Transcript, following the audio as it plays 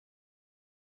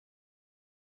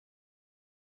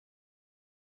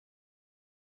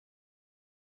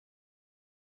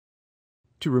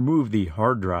To remove the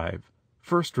hard drive,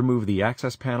 first remove the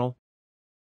access panel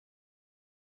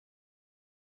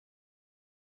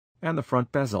and the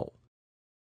front bezel.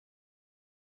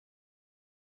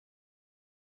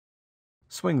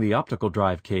 Swing the optical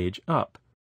drive cage up.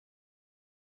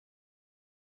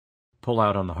 Pull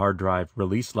out on the hard drive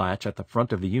release latch at the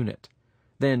front of the unit.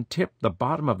 Then tip the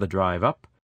bottom of the drive up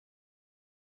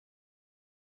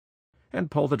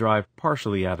and pull the drive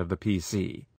partially out of the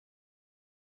PC.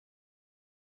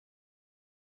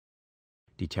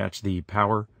 Detach the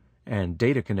power and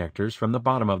data connectors from the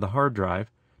bottom of the hard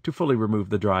drive to fully remove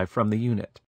the drive from the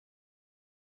unit.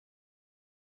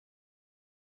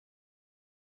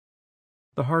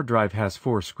 The hard drive has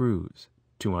 4 screws,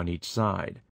 2 on each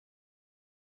side.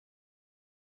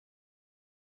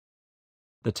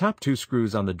 The top 2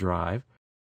 screws on the drive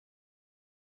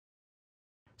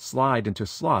slide into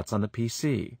slots on the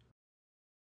PC.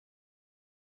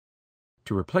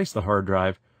 To replace the hard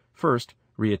drive, first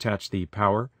reattach the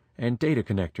power and data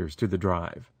connectors to the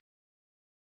drive.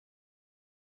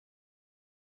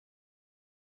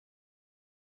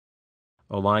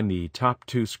 Align the top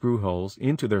 2 screw holes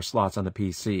into their slots on the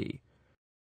PC.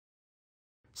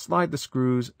 Slide the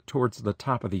screws towards the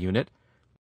top of the unit,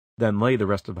 then lay the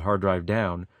rest of the hard drive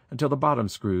down until the bottom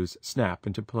screws snap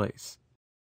into place.